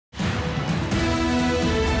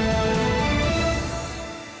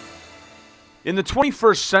In the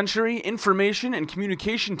 21st century, information and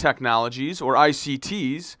communication technologies, or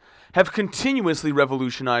ICTs, have continuously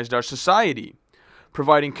revolutionized our society,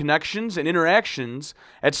 providing connections and interactions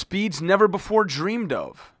at speeds never before dreamed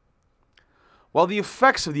of. While the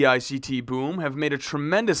effects of the ICT boom have made a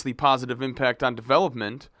tremendously positive impact on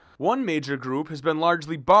development, one major group has been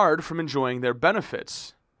largely barred from enjoying their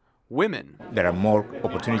benefits: women. There are more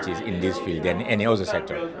opportunities in this field than any other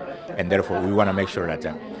sector, and therefore we want to make sure that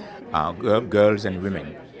girls and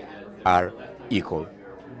women are equal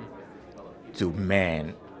to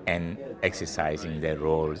men and exercising their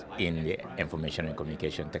roles in the information and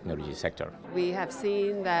communication technology sector. We have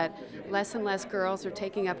seen that less and less girls are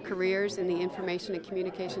taking up careers in the information and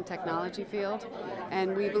communication technology field,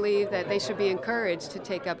 and we believe that they should be encouraged to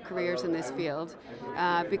take up careers in this field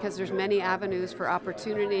because there's many avenues for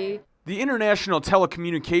opportunity. The International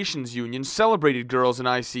Telecommunications Union celebrated Girls in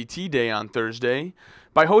ICT Day on Thursday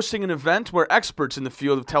by hosting an event where experts in the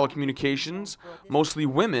field of telecommunications, mostly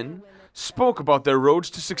women, spoke about their roads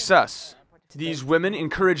to success. These women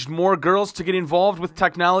encouraged more girls to get involved with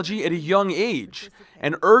technology at a young age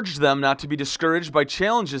and urged them not to be discouraged by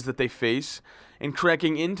challenges that they face in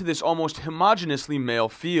cracking into this almost homogeneously male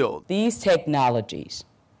field. These technologies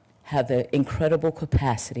have the incredible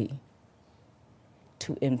capacity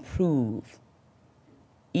to improve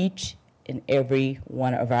each and every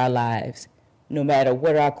one of our lives, no matter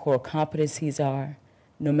what our core competencies are,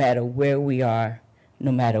 no matter where we are,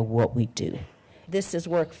 no matter what we do. This is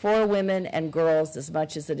work for women and girls as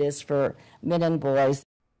much as it is for men and boys.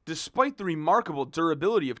 Despite the remarkable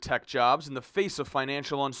durability of tech jobs in the face of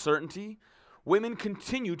financial uncertainty, women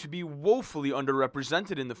continue to be woefully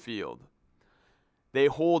underrepresented in the field. They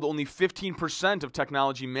hold only 15% of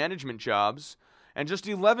technology management jobs and just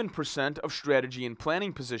 11% of strategy and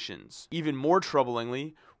planning positions. Even more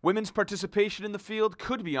troublingly, women's participation in the field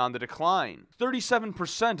could be on the decline.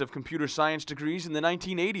 37% of computer science degrees in the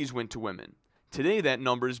 1980s went to women. Today that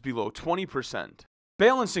number is below 20%.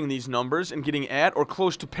 Balancing these numbers and getting at or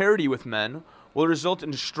close to parity with men will result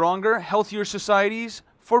in stronger, healthier societies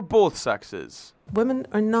for both sexes. Women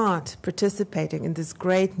are not participating in this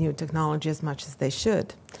great new technology as much as they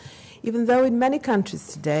should. Even though in many countries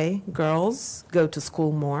today, girls go to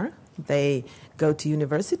school more, they go to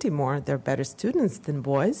university more, they're better students than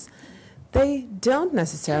boys, they don't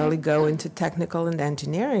necessarily go into technical and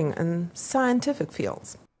engineering and scientific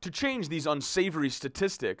fields. To change these unsavory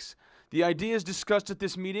statistics, the ideas discussed at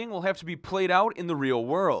this meeting will have to be played out in the real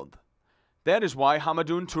world. That is why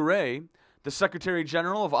Hamadoun Touré, the Secretary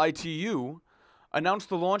General of ITU, announced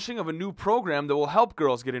the launching of a new program that will help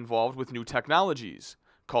girls get involved with new technologies,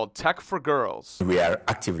 called Tech for Girls. We are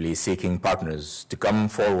actively seeking partners to come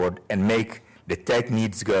forward and make the Tech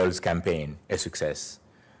Needs Girls campaign a success,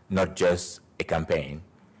 not just a campaign,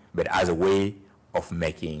 but as a way of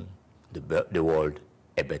making the world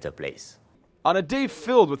a better place. On a day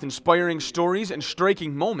filled with inspiring stories and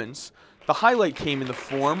striking moments, the highlight came in the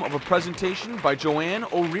form of a presentation by Joanne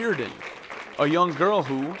O'Riordan, a young girl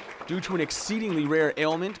who, due to an exceedingly rare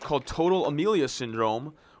ailment called total Amelia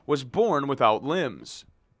syndrome, was born without limbs.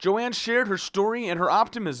 Joanne shared her story and her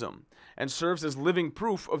optimism, and serves as living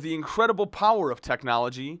proof of the incredible power of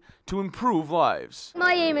technology to improve lives.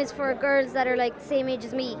 My aim is for girls that are like the same age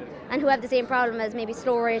as me and who have the same problem as maybe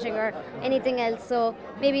slow writing or anything else, so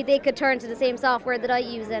maybe they could turn to the same software that I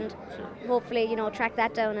use and hopefully, track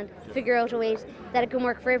that down and figure out a way that it can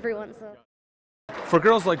work for everyone. So. For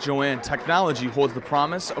girls like Joanne, technology holds the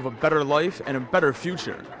promise of a better life and a better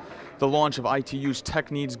future. The launch of ITU's Tech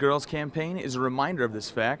Needs Girls campaign is a reminder of this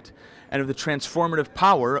fact and of the transformative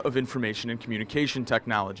power of information and communication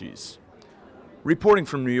technologies. Reporting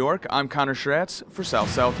from New York, I'm Connor Schratz for South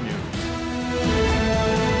South News.